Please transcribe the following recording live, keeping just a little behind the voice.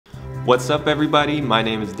What's up everybody, my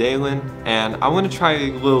name is Daylon, and I want to try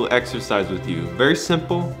a little exercise with you. Very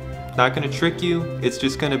simple, not going to trick you, it's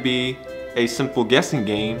just going to be a simple guessing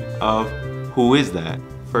game of who is that.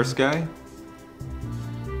 First guy?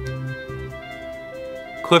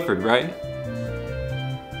 Clifford, right?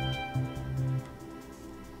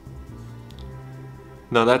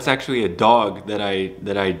 No, that's actually a dog that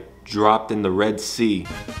I dropped in the Red Sea.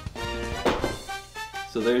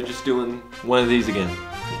 So they're just doing one of these again.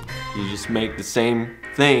 You just make the same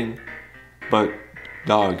thing, but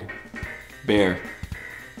dog, bear,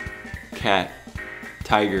 cat,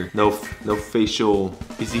 tiger. No facial.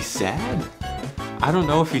 Is he sad? I don't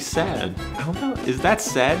know if he's sad. I don't know. Is that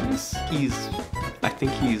sadness? I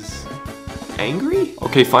think he's angry?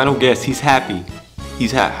 Okay, final guess. He's happy.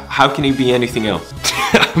 How can he be anything else?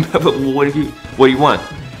 What do you want?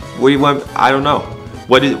 What do you want? I don't know.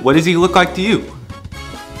 What does he look like to you?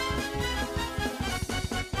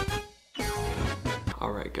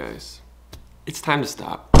 Alright guys, it's time to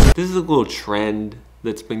stop. This is a little trend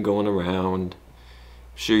that's been going around.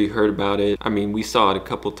 I'm sure you heard about it. I mean, we saw it a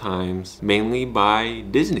couple times, mainly by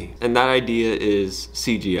Disney. And that idea is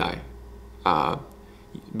CGI.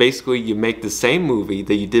 Basically, you make the same movie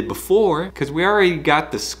that you did before, because we already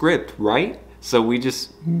got the script, right? So we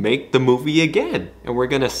just make the movie again. And we're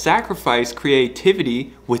gonna sacrifice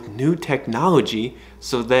creativity with new technology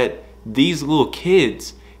so that these little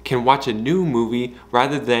kids can watch a new movie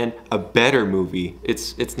rather than a better movie.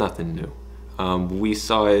 It's nothing new. We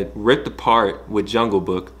saw it ripped apart with Jungle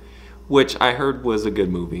Book, which I heard was a good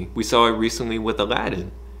movie. We saw it recently with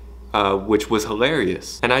Aladdin, which was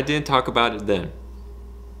hilarious. And I didn't talk about it then.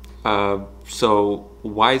 So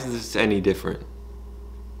why is this any different?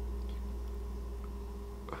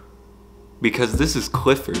 Because this is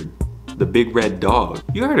Clifford, the big red dog.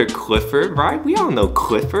 You heard of Clifford, right? We all know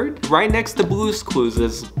Clifford. Right next to Blue's Clues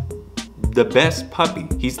is the best puppy.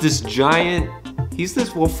 He's this giant,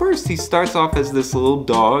 well first he starts off as this little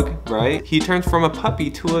dog, right? He turns from a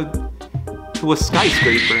puppy to a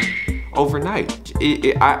skyscraper overnight.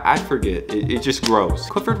 I forget, it just grows.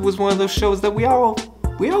 Clifford was one of those shows that we all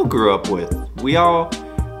grew up with. We all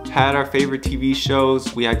had our favorite TV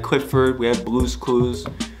shows. We had Clifford, we had Blue's Clues,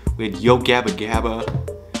 we had Yo Gabba Gabba,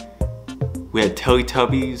 we had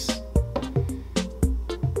Teletubbies,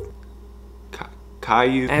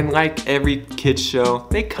 Caillou, and like every kid's show,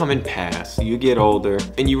 they come and pass. You get older,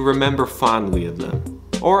 and you remember fondly of them,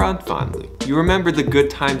 or unfondly. You remember the good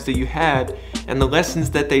times that you had, and the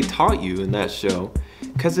lessons that they taught you in that show,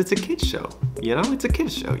 because it's a kid's show, you know? It's a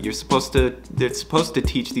kid's show. They're supposed to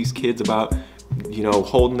teach these kids about, you know,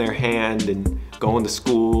 holding their hand and going to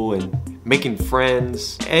school and making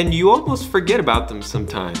friends, and you almost forget about them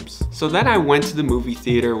sometimes. So then I went to the movie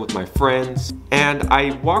theater with my friends, and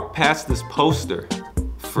I walked past this poster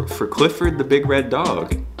for Clifford the Big Red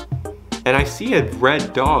Dog, and I see a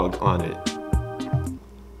red dog on it.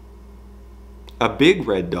 A big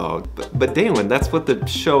red dog. But Daylon, that's what the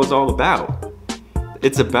show is all about.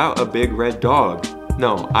 It's about a big red dog.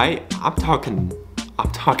 No, I'm talking,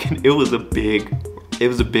 it was a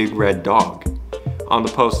big red dog on the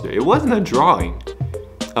poster. It wasn't a drawing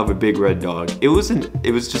of a big red dog. It was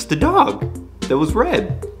just a dog that was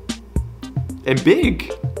red and big,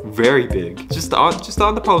 very big. Just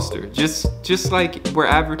on the poster. Just like we're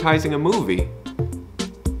advertising a movie.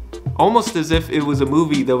 Almost as if it was a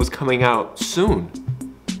movie that was coming out soon.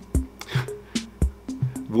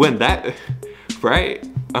 When that, right?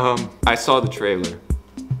 I saw the trailer.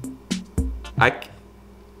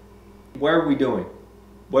 What are we doing?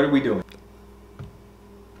 What are we doing?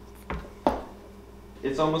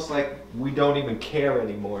 It's almost like we don't even care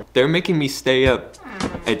anymore. They're making me stay up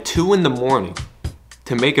at 2 in the morning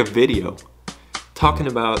to make a video talking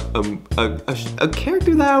about a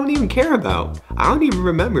character that I don't even care about. I don't even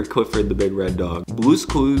remember Clifford the Big Red Dog. Blue's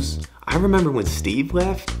Clues, I remember when Steve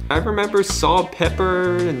left. I remember Salt,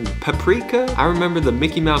 Pepper, and Paprika. I remember the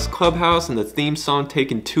Mickey Mouse Clubhouse and the theme song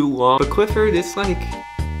taking too long. But Clifford, it's like,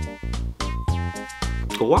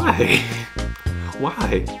 why?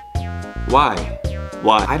 Why?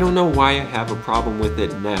 I don't know why I have a problem with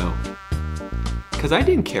it now. Cause I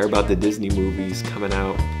didn't care about the Disney movies coming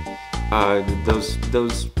out.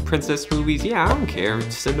 Those princess movies, yeah, I don't care.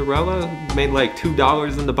 Cinderella made like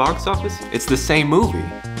 $2 in the box office. It's the same movie.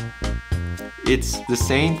 It's the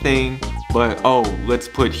same thing, but oh, let's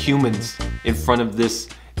put humans in front of this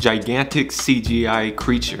gigantic CGI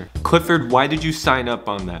creature. Clifford, why did you sign up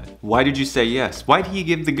on that? Why did you say yes? Why did you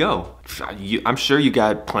give the go? I'm sure you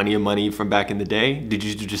got plenty of money from back in the day. Did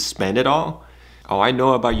you just spend it all? Oh, I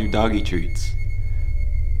know about your doggy treats.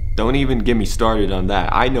 Don't even get me started on that.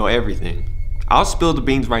 I know everything. I'll spill the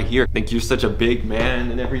beans right here. Think you're such a big man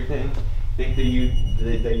and everything? Think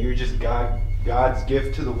that you're just God's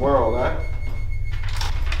gift to the world, huh?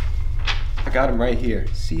 I got him right here.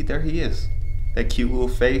 See, there he is. That cute little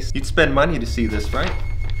face. You'd spend money to see this, right?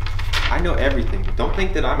 I know everything. Don't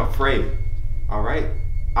think that I'm afraid. All right?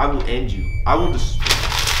 I will end you. I will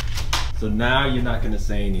So now you're not gonna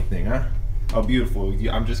say anything, huh? Oh, beautiful.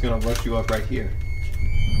 I'm just gonna rush you up right here.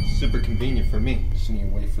 Super convenient for me. Just need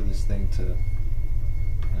to wait for this thing to...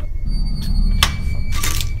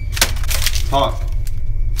 Talk.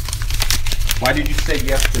 Why did you say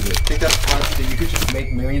yes to this? Think that's product that you could just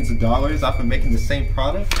make millions of dollars off of making the same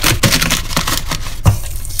product?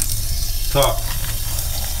 Talk.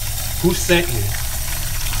 Who sent you?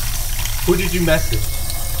 Who did you message?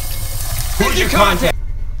 Who did you contact?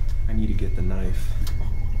 I need to get the knife.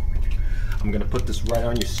 I'm gonna put this right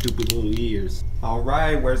on your stupid little ears. All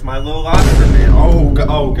right, where's my little Oscar man? Oh god,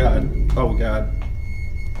 oh god, oh god.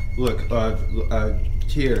 Look,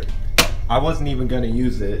 here. I wasn't even gonna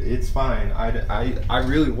use it. It's fine. I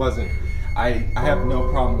really wasn't. I have no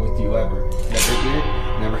problem with you ever. Never did,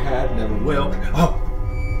 never had, never will. Oh.